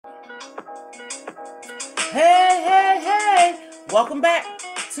Hey. Welcome back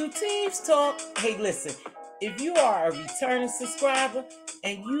to sTalk. Hey, listen, if you are a returning subscriber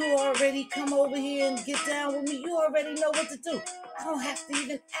and you already come over here and get down with me, you already know what to do. I don't have to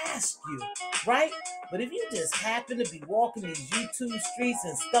even ask you, right? But if you just happen to be walking these YouTube streets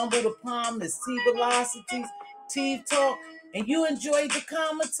and stumbled upon Mz.Teavalocity's sTalk and you enjoyed the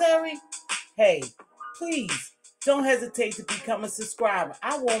commentary, hey, please don't hesitate to become a subscriber.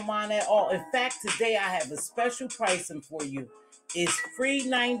 I won't mind at all. In fact, today I have a special pricing for you. It's free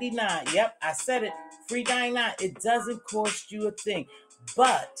 $99. Yep, I said it. Free $99. It doesn't cost you a thing.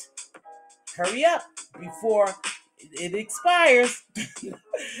 But hurry up before it expires.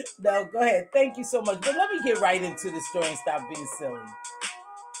 No, go ahead. Thank you so much. But let me get right into the story and stop being silly.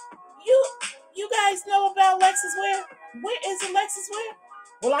 You guys know about Alexis Ware? Where is Alexis Ware?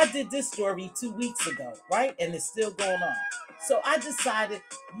 Well, I did this story 2 weeks ago, right? And it's still going on. So I decided,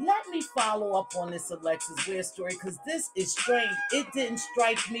 let me follow up on this Alexis Ware story because this is strange. It didn't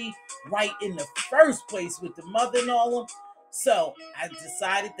strike me right in the first place with the mother and all of them. So I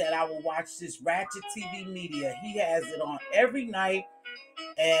decided that I will watch this Ratchet TV Media. He has it on every night,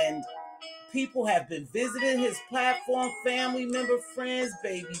 and people have been visiting his platform, family member, friends,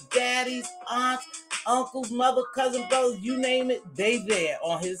 baby daddies, aunts, uncles, mother, cousin, brothers, you name it, they there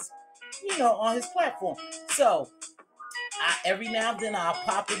on his, on his platform. So every now and then I'll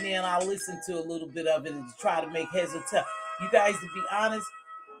pop in there and I'll listen to a little bit of it and try to make heads or tails. You guys, to be honest,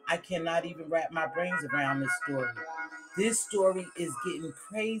 I cannot even wrap my brains around this story. This story is getting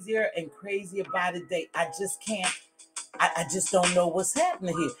crazier and crazier by the day. I just can't. I just don't know what's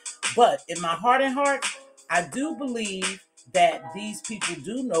happening here. But in my heart and heart, I do believe that these people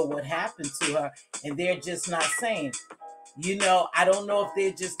do know what happened to her, and they're just not saying. I don't know if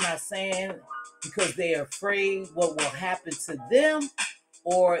they're just not saying because they're afraid what will happen to them,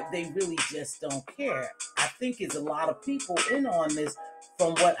 or they really just don't care. I think it's a lot of people in on this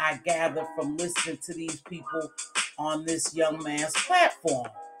from what I gather from listening to these people on this young man's platform.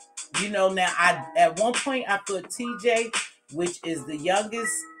 Now at one point I thought TJ, which is the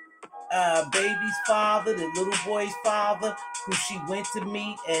youngest baby's father, the little boy's father, who she went to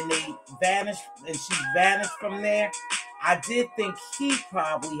meet and they vanished, and she vanished from there. I did think he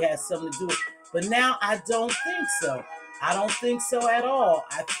probably has something to do with it, but now I don't think so. I don't think so at all.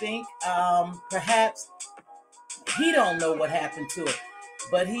 I think perhaps he don't know what happened to her,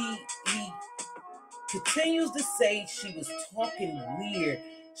 but he continues to say she was talking weird.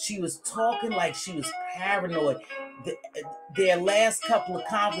 She was talking like she was paranoid. Their last couple of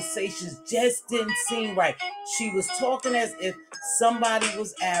conversations just didn't seem right. She was talking as if somebody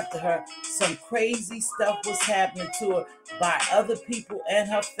was after her. Some crazy stuff was happening to her by other people and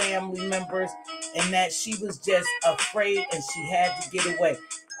her family members, and that she was just afraid and she had to get away.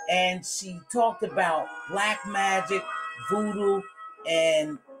 And she talked about black magic, voodoo,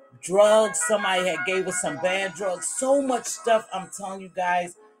 and drugs. Somebody had gave her some bad drugs. So much stuff. I'm telling you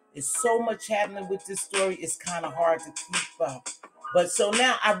guys, there's so much happening with this story. It's kind of hard to keep up. But so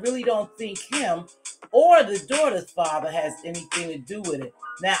now I really don't think him or the daughter's father has anything to do with it.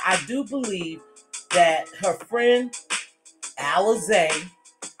 Now I do believe that her friend Alizé,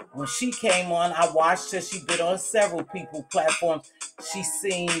 when she came on, I watched her. She's been on several people's platforms. She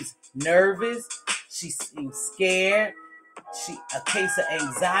seems nervous. She seems scared. A case of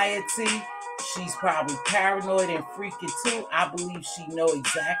anxiety. She's probably paranoid and freaking too. I believe she knows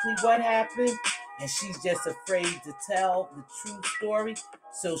exactly what happened, and she's just afraid to tell the true story.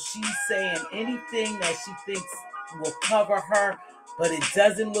 So she's saying anything that she thinks will cover her, but it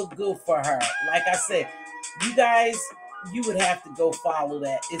doesn't look good for her. Like I said, you guys, you would have to go follow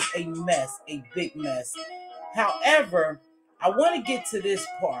that. It's a mess, a big mess. However, I want to get to this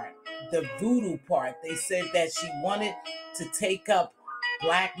part, the voodoo part. They said that she wanted to take up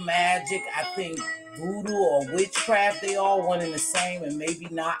black magic. I think voodoo or witchcraft, they all one and the same, and maybe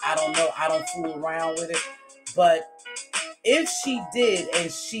not. I don't know. I don't fool around with it. But if she did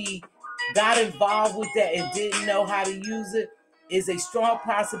and she got involved with that and didn't know how to use it, is a strong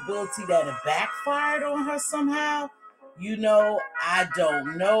possibility that it backfired on her somehow. I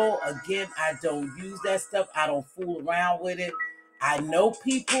don't know. Again, I don't use that stuff. I don't fool around with it. I know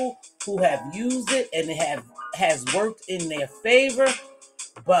people who have used it and it has worked in their favor,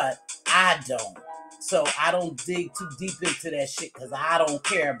 but I don't. So I don't dig too deep into that shit because I don't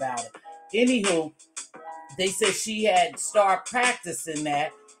care about it. Anywho, they said she had started practicing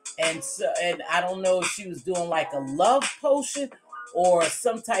that, and I don't know if she was doing like a love potion or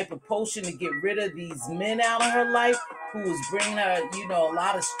some type of potion to get rid of these men out of her life who was bringing her, a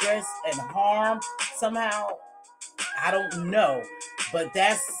lot of stress and harm somehow. I don't know, but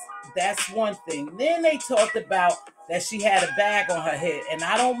that's that's one thing. Then they talked about that she had a bag on her head. And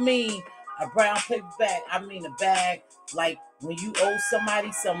I don't mean a brown paper bag. I mean a bag like when you owe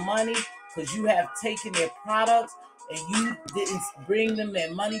somebody some money because you have taken their products and you didn't bring them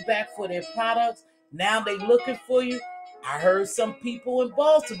their money back for their products. Now they looking for you. I heard some people in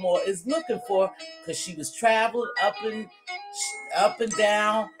Baltimore is looking for her because she was traveling up and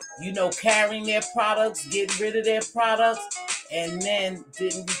down, carrying their products, getting rid of their products, and then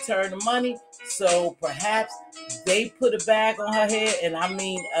didn't return the money. So perhaps they put a bag on her head, and I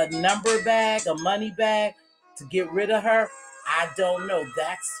mean a number bag, a money bag, to get rid of her. I don't know.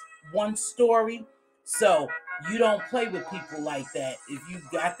 That's one story. So you don't play with people like that. If you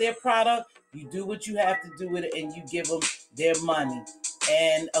got their product, you do what you have to do with it, and you give them their money.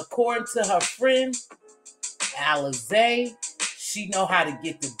 And according to her friend, Alizé, she know how to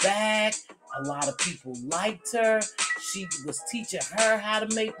get the bag. A lot of people liked her. She was teaching her how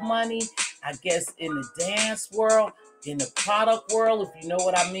to make money, I guess, in the dance world, in the product world, if you know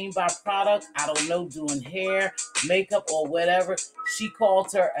what I mean by product. I don't know, doing hair, makeup, or whatever. She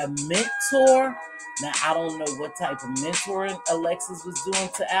called her a mentor. Now, I don't know what type of mentoring Alexis was doing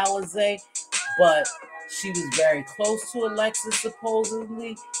to Alizé, but she was very close to Alexis,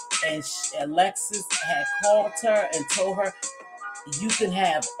 supposedly, and Alexis had called her and told her, you can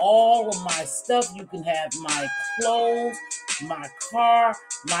have all of my stuff. You can have my clothes, my car,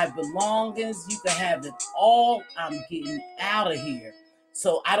 my belongings. You can have it all. I'm getting out of here.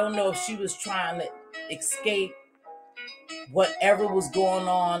 So I don't know if she was trying to escape whatever was going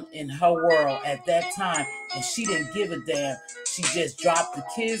on in her world at that time, and she didn't give a damn. She just dropped the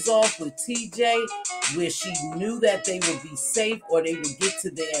kids off with TJ, where she knew that they would be safe, or they would get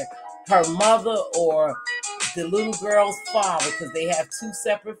to her mother or the little girl's father, because they have two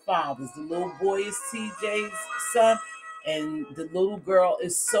separate fathers. The little boy is TJ's son, and the little girl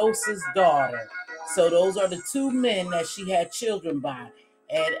is Sosa's daughter. So those are the two men that she had children by.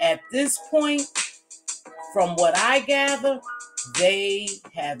 And at this point, from what I gather, they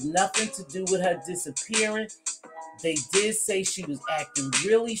have nothing to do with her disappearing. They did say she was acting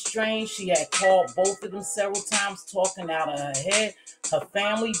really strange. She had called both of them several times, talking out of her head. Her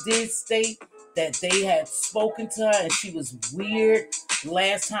family did state that they had spoken to her and she was weird.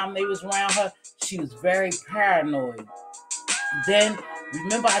 Last time they was around her, she was very paranoid. Then,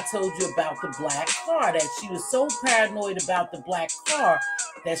 remember I told you about the black car, that she was so paranoid about the black car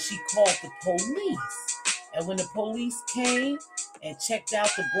that she called the police. And when the police came and checked out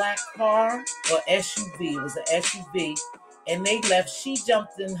the black car, or SUV, it was an SUV, and they left, she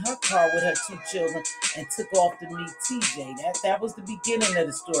jumped in her car with her two children and took off to meet TJ. That was the beginning of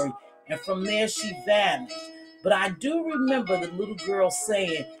the story. And from there, she vanished. But I do remember the little girl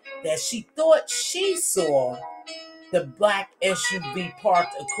saying that she thought she saw the black SUV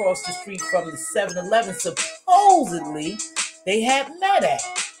parked across the street from the 7-Eleven supposedly they had met at.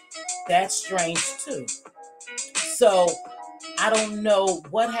 That's strange too. So I don't know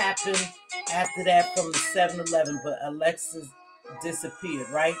what happened after that from the 7-Eleven, but Alexis disappeared,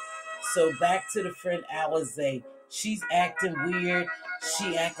 right? So back to the friend Alizé. She's acting weird.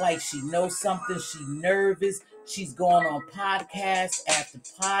 She act like she knows something. She's nervous. She's going on podcast after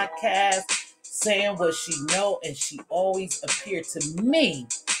podcast, saying what she know, and she always appeared to me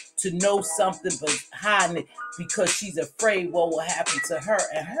to know something but hiding it because she's afraid what will happen to her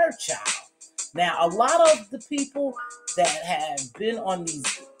and her child. Now, a lot of the people that have been on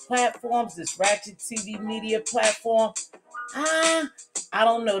these platforms, this Ratchet TV media platform, I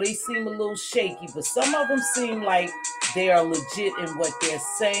don't know, they seem a little shaky, but some of them seem like they are legit in what they're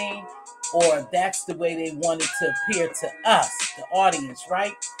saying, or that's the way they want it to appear to us, the audience,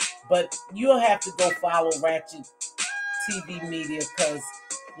 right? But you'll have to go follow Ratchet TV media because,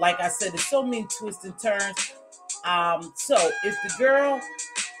 like I said, there's so many twists and turns. So if the girl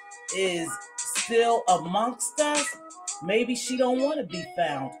is still amongst us, maybe she don't want to be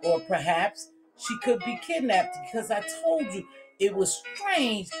found, or perhaps she could be kidnapped, because I told you it was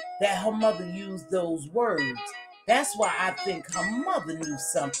strange that her mother used those words. That's why I think her mother knew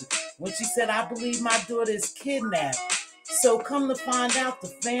something when she said, I believe my daughter is kidnapped. So come to find out, the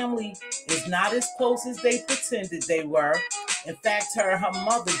family is not as close as they pretended they were. In fact, her and her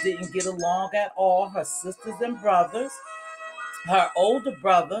mother didn't get along at all. Her sisters and brothers, her older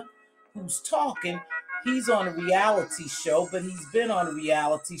brother, who's talking, he's on a reality show, but he's been on a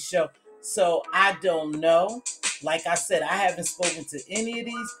reality show. So I don't know. Like I said, I haven't spoken to any of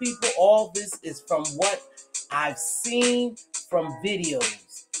these people. All this is from what I've seen from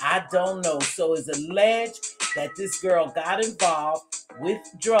videos. I don't know. So it's alleged that this girl got involved with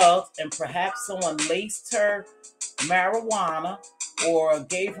drugs and perhaps someone laced her marijuana or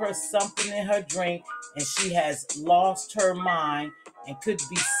gave her something in her drink, and she has lost her mind and could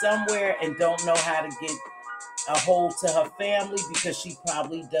be somewhere and don't know how to get a hold to her family because she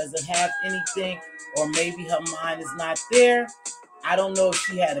probably doesn't have anything, or maybe her mind is not there. I don't know if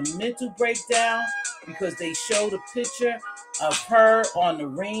she had a mental breakdown because they showed a picture of her on the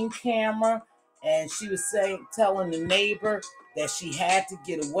Ring camera, and she was telling the neighbor that she had to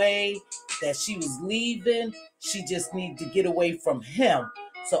get away, that she was leaving. She just needed to get away from him.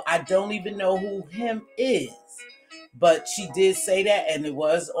 So I don't even know who him is. But she did say that, and it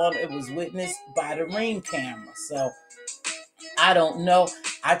was witnessed by the Ring camera. So I don't know.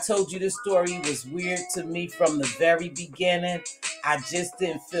 I told you this story was weird to me from the very beginning. I just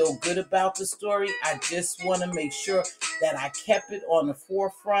didn't feel good about the story. I just want to make sure that I kept it on the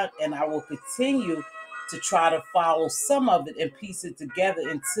forefront, and I will continue to try to follow some of it and piece it together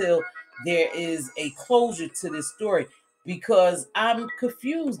until there is a closure to this story, because I'm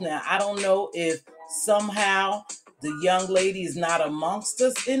confused now. I don't know if somehow the young lady is not amongst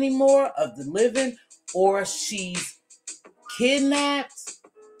us anymore of the living, or she's kidnapped,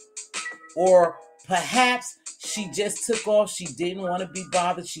 or perhaps she just took off. She didn't want to be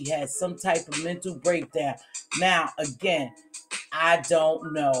bothered. She had some type of mental breakdown. Now, again, I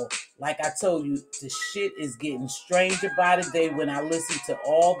don't know. Like I told you, the shit is getting stranger by the day when I listen to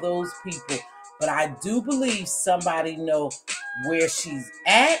all those people. But I do believe somebody know where she's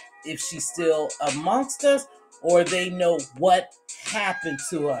at, if she's still amongst us, or they know what happened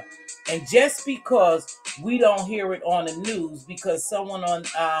to her. And just because we don't hear it on the news, because someone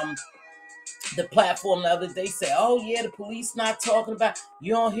on the platform the other day said, oh yeah, the police not talking about,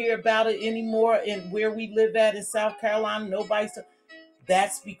 you don't hear about it anymore in where we live at in South Carolina, nobody's.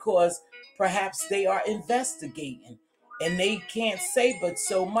 That's because perhaps they are investigating, and they can't say but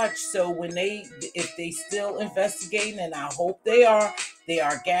so much. So if they still investigating, and I hope they are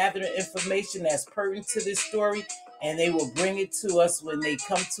gathering information that's pertinent to this story, and they will bring it to us when they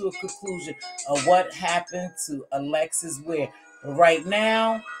come to a conclusion of what happened to Alexis Ware. But right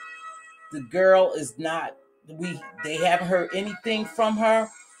now, the girl is not, they haven't heard anything from her.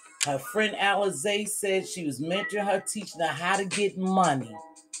 Her friend Alize said she was mentoring her, teaching her how to get money.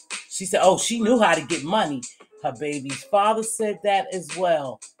 She said, oh, she knew how to get money. Her baby's father said that as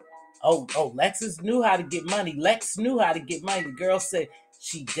well. Oh, Lexus knew how to get money. Lex knew how to get money. The girl said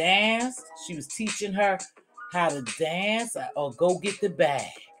she danced. She was teaching her how to dance or go get the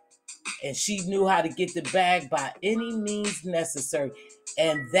bag. And she knew how to get the bag by any means necessary.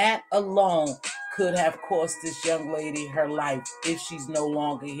 And that alone could have cost this young lady her life if she's no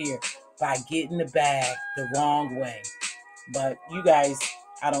longer here, by getting the bag the wrong way. But you guys,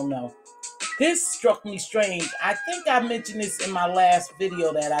 I don't know. This struck me strange. I think I mentioned this in my last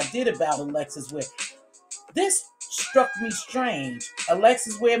video that I did about Alexis Ware. This struck me strange.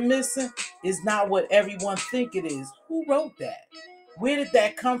 Alexis Ware missing is not what everyone think it is. Who wrote that? Where did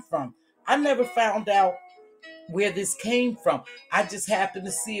that come from? I never found out where this came from. I just happened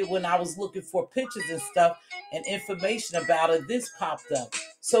to see it when I was looking for pictures and stuff and information about it. This popped up.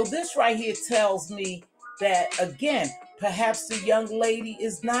 So this right here tells me that, again, perhaps the young lady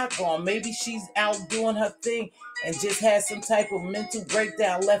is not gone. Maybe she's out doing her thing and just had some type of mental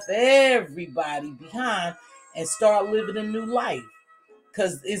breakdown, left everybody behind and start living a new life.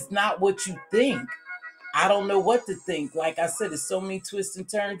 Because it's not what you think. I don't know what to think. Like I said, there's so many twists and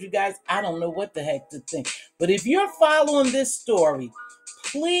turns, you guys. I don't know what the heck to think. But if you're following this story,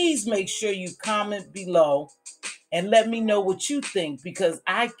 please make sure you comment below and let me know what you think, because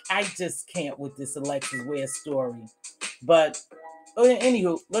I just can't with this Alexis Ware story. But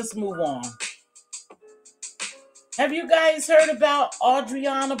anywho, let's move on. Have you guys heard about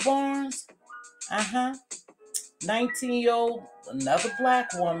Audreona Barns? 19-year-old, another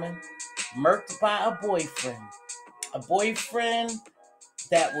black woman, murked by a boyfriend. A boyfriend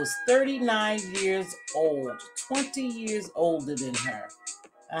that was 39 years old, 20 years older than her.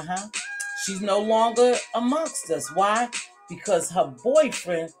 She's no longer amongst us. Why? Because her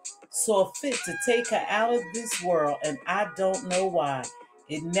boyfriend saw fit to take her out of this world, and I don't know why.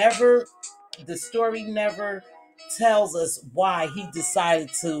 The story never tells us why he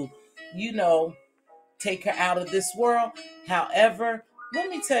decided to, take her out of this world. However, let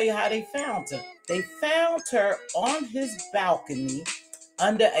me tell you how they found her. They found her on his balcony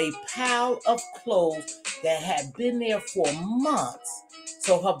under a pile of clothes that had been there for months.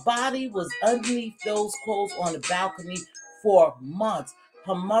 So her body was underneath those clothes on the balcony for months.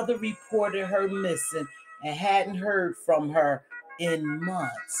 Her mother reported her missing and hadn't heard from her in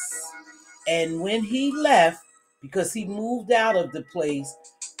months. And when he left, because he moved out of the place,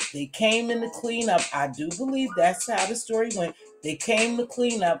 they came in to clean up. I do believe that's how the story went. They came to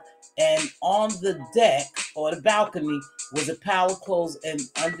clean up, and on the deck or the balcony was a pile of clothes, and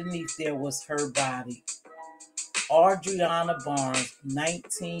underneath there was her body. Audreona Barns,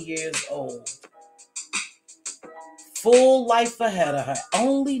 19 years old. Full life ahead of her,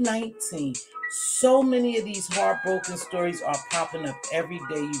 only 19. So many of these heartbroken stories are popping up every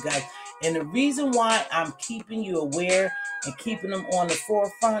day, you guys. And the reason why I'm keeping you aware and keeping them on the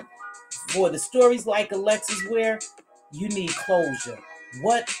forefront for the stories like Alexis Ware, you need closure.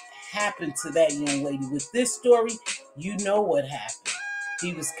 What happened to that young lady? With this story, you know what happened.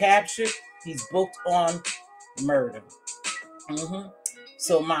 He was captured. He's booked on murder.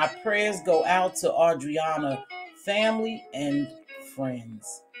 So my prayers go out to Audreona family and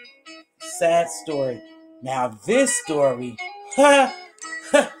friends. Sad story. Now this story,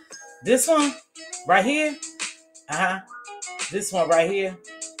 this one right here, this one right here.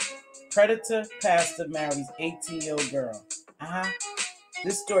 Predator pastor marries 18-year-old girl.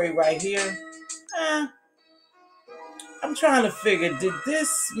 This story right here, I'm trying to figure, did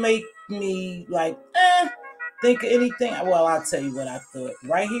this make me like, think of anything? Well, I'll tell you what I thought.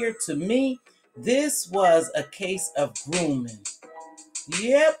 Right here, to me, this was a case of grooming.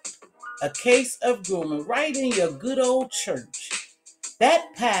 Yep, a case of grooming right in your good old church. That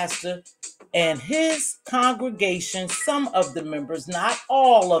pastor and his congregation, some of the members, not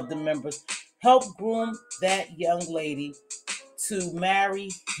all of the members, helped groom that young lady to marry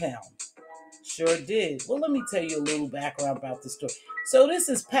him. Sure did. Well, let me tell you a little background about the story. So this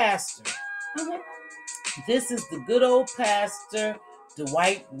is Pastor. This is the good old Pastor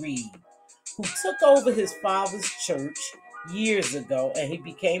Dwight Reed, who took over his father's church years ago, and he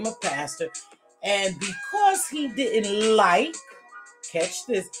became a pastor. And because he didn't like, catch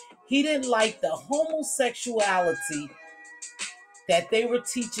this, he didn't like the homosexuality that they were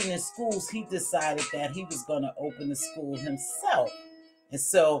teaching in schools, he decided that he was going to open the school himself. And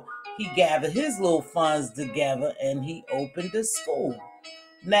so he gathered his little funds together and he opened the school.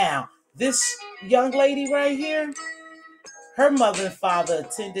 Now, this young lady right here, her mother and father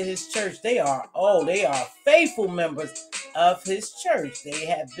attended his church. They are faithful members of his church. They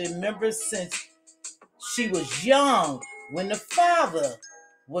have been members since she was young, when the father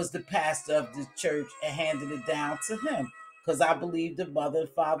was the pastor of the church and handed it down to him. Because I believe the mother and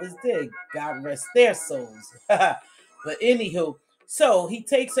fathers did. God rest their souls. But anywho, so he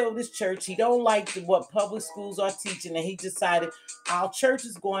takes over this church. He don't like what public schools are teaching, and he decided our church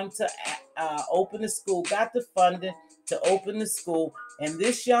is going to open the school, got the funding to open the school, and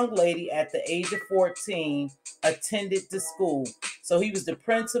this young lady at the age of 14 attended the school. So he was the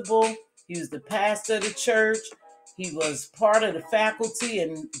principal, he was the pastor of the church, he was part of the faculty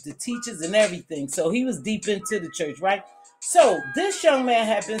and the teachers and everything. So he was deep into the church, right? So this young man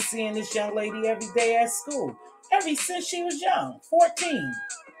had been seeing this young lady every day at school, ever since she was young, 14.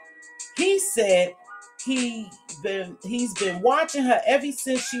 He said he's been watching her ever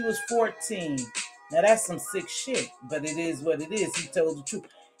since she was 14. Now that's some sick shit, but it is what it is. He told the truth.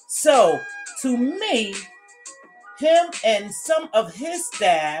 So to me, him and some of his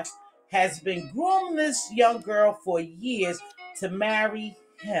staff has been grooming this young girl for years to marry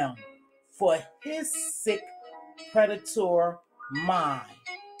him for his sick predator mind.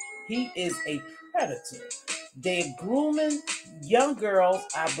 He is a predator. They're grooming young girls,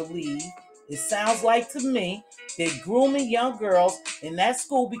 I believe. It sounds like to me, they're grooming young girls in that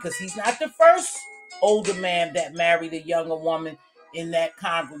school because he's not the first older man that married a younger woman in that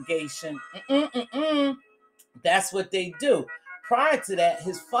congregation. That's what they do. Prior to that,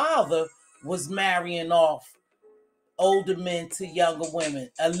 his father was marrying off older men to younger women.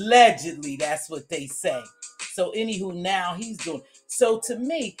 Allegedly, that's what they say. So anywho, now he's doing. So to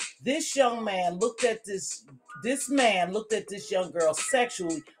me, this young man looked at this young girl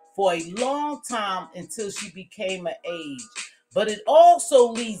sexually for a long time until she became an age. But it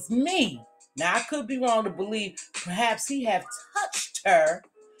also leads me, now I could be wrong to believe, perhaps he have touched her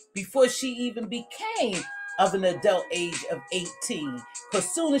before she even became of an adult age of 18.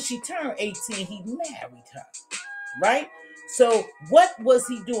 Because soon as she turned 18, he married her, right? So what was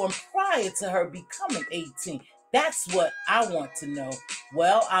he doing prior to her becoming 18? That's what I want to know.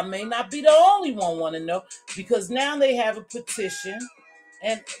 Well, I may not be the only one want to know, because now they have a petition.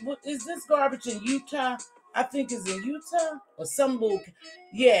 And what is this garbage in Utah? I think it's in Utah or some little.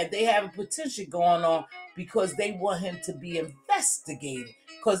 Yeah, they have a petition going on because they want him to be investigated.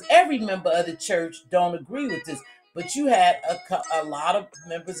 Because every member of the church don't agree with this. But you had a lot of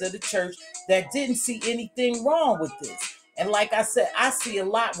members of the church that didn't see anything wrong with this. And like I said, I see a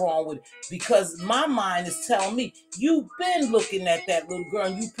lot wrong with it, because my mind is telling me you've been looking at that little girl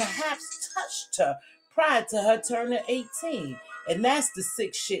and you perhaps touched her prior to her turning 18. And that's the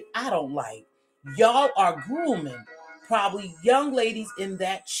sick shit I don't like. Y'all are grooming probably young ladies in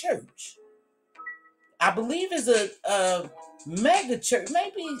that church. I believe it's a mega church,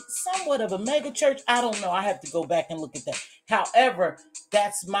 maybe somewhat of a mega church. I don't know. I have to go back and look at that. However,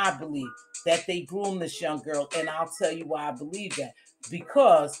 that's my belief, that they groom this young girl. And I'll tell you why I believe that.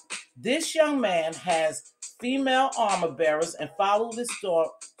 Because this young man has female armor bearers, and follow this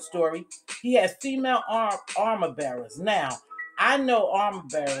story. He has female armor bearers. Now, I know armor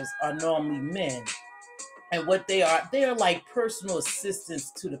bearers are normally men. And what they are like personal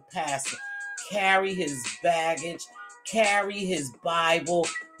assistants to the pastor. Carry his baggage, carry his Bible,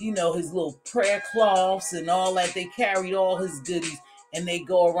 his little prayer cloths and all that. They carried all his goodies and they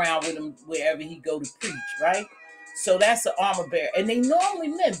go around with him wherever he go to preach, right? So that's an armor bearer. And they normally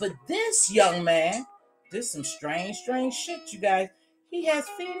men. But this young man, this some strange shit, you guys. He has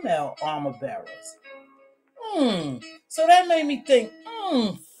female armor bearers. So that made me think,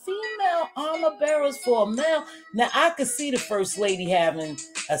 female armor bearers for a male. Now, I could see the first lady having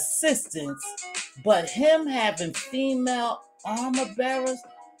assistants, but him having female armor bearers,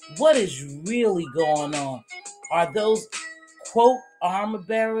 what is really going on? Are those, quote, armor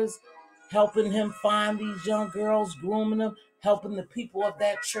bearers helping him find these young girls, grooming them, helping the people of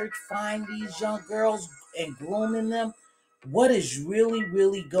that church find these young girls and grooming them? What is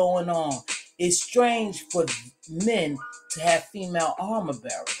really going on? It's strange for men to have female armor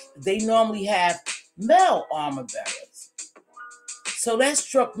bearers. They normally have male armor bearers. So that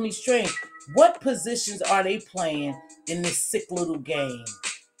struck me strange. What positions are they playing in this sick little game?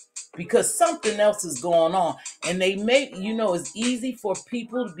 Because something else is going on. And they make, it's easy for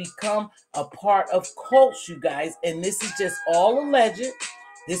people to become a part of cults, you guys. And this is just all alleged.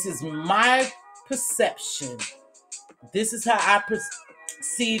 This is my perception. This is how I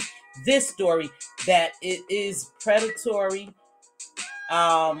perceive this story, that it is predatory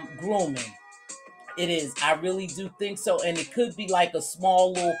grooming. It is. I really do think so. And it could be like a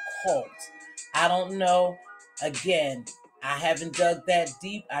small little cult. I don't know. Again, I haven't dug that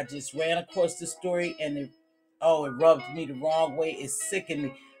deep. I just ran across the story and it rubbed me the wrong way. It sickened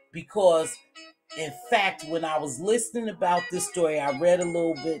me because, in fact, when I was listening about this story, I read a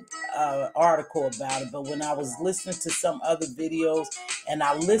little bit article about it, but when I was listening to some other videos and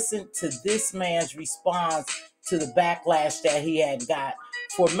I listened to this man's response to the backlash that he had got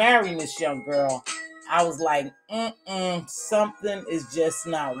for marrying this young girl, I was like, something is just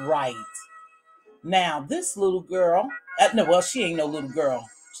not right. Now, this little girl, she ain't no little girl.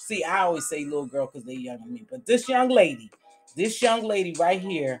 See, I always say little girl because they're younger than me, but this young lady right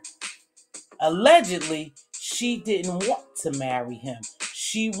here, allegedly, she didn't want to marry him.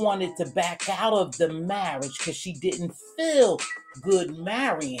 She wanted to back out of the marriage because she didn't feel good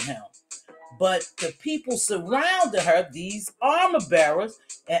marrying him. But the people surrounding her, these armor bearers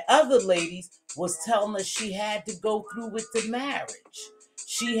and other ladies, was telling her she had to go through with the marriage.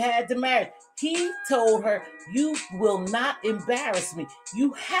 She had to marry. He told her, you will not embarrass me.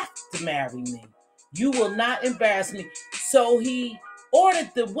 You have to marry me. You will not embarrass me. So he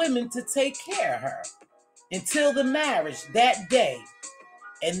ordered the women to take care of her until the marriage that day.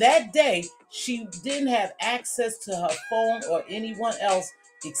 And that day, she didn't have access to her phone or anyone else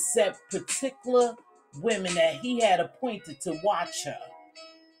except particular women that he had appointed to watch her,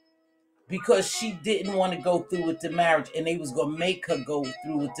 because she didn't want to go through with the marriage and they was going to make her go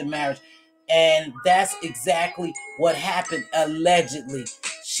through with the marriage. And that's exactly what happened, allegedly.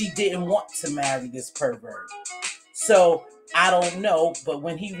 She didn't want to marry this pervert. So I don't know, but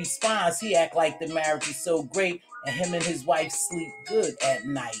when he responds, he act like the marriage is so great and him and his wife sleep good at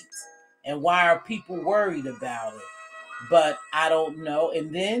night. And why are people worried about it? But I don't know.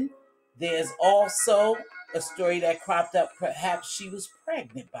 And then there's also a story that cropped up. Perhaps she was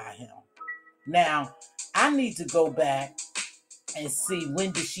pregnant by him. Now, I need to go back and see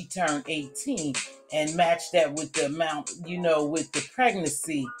when did she turn 18 and match that with the amount, with the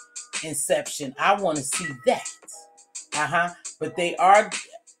pregnancy inception. I want to see that. But they are,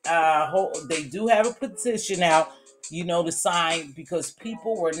 they do have a petition out, to sign, because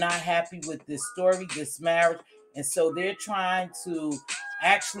people were not happy with this story, this marriage. And so they're trying to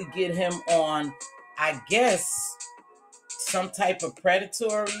actually get him on, I guess, some type of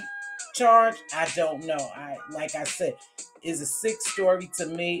predatory charge. I don't know. Like I said, is a sick story to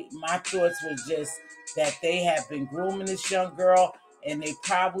me. My thoughts were just that they have been grooming this young girl, and they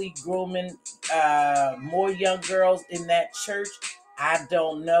probably grooming more young girls in that church. I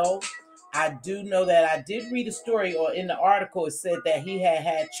don't know. I do know that I did read a story, or in the article it said that he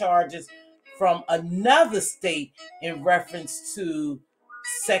had charges from another state in reference to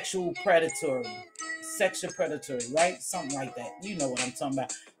sexual predatory. sexual predatory, right? Something like that. You know what I'm talking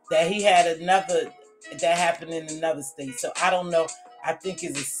about. That he had another, that happened in another state. So I don't know. I think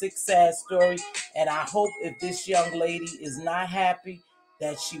it's a sick, sad story. And I hope if this young lady is not happy,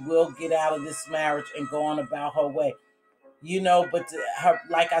 that she will get out of this marriage and go on about her way. You know, but her,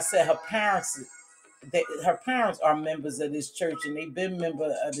 like I said, her parents are members of this church, and they've been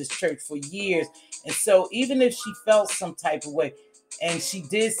members of this church for years. And so even if she felt some type of way and she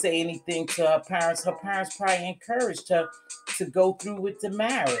did say anything to her parents probably encouraged her to go through with the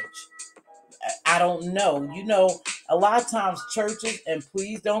marriage. I don't know. You know, a lot of times churches, and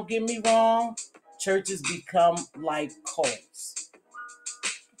please don't get me wrong, churches become like cults.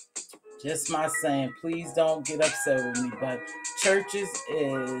 Just my saying, please don't get upset with me, but churches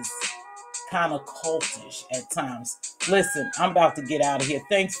is kind of cultish at times. Listen, I'm about to get out of here.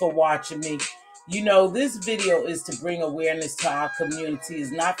 Thanks for watching me. You know, this video is to bring awareness to our community.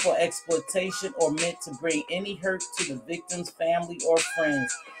 It's not for exploitation or meant to bring any hurt to the victim's family or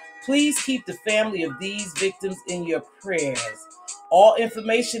friends. Please keep the family of these victims in your prayers. All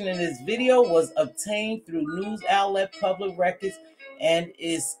information in this video was obtained through news outlet Public Records and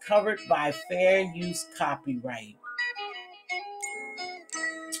is covered by fair use copyright.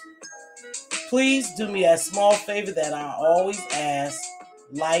 Please do me a small favor that I always ask.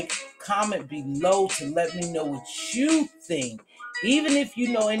 Like, comment below to let me know what you think. Even if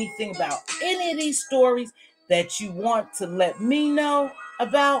you know anything about any of these stories that you want to let me know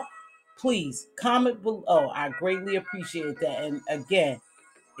about, please comment below. I greatly appreciate that. And again,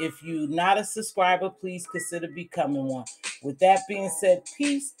 if you're not a subscriber, please consider becoming one. With that being said,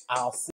 peace. I'll see you.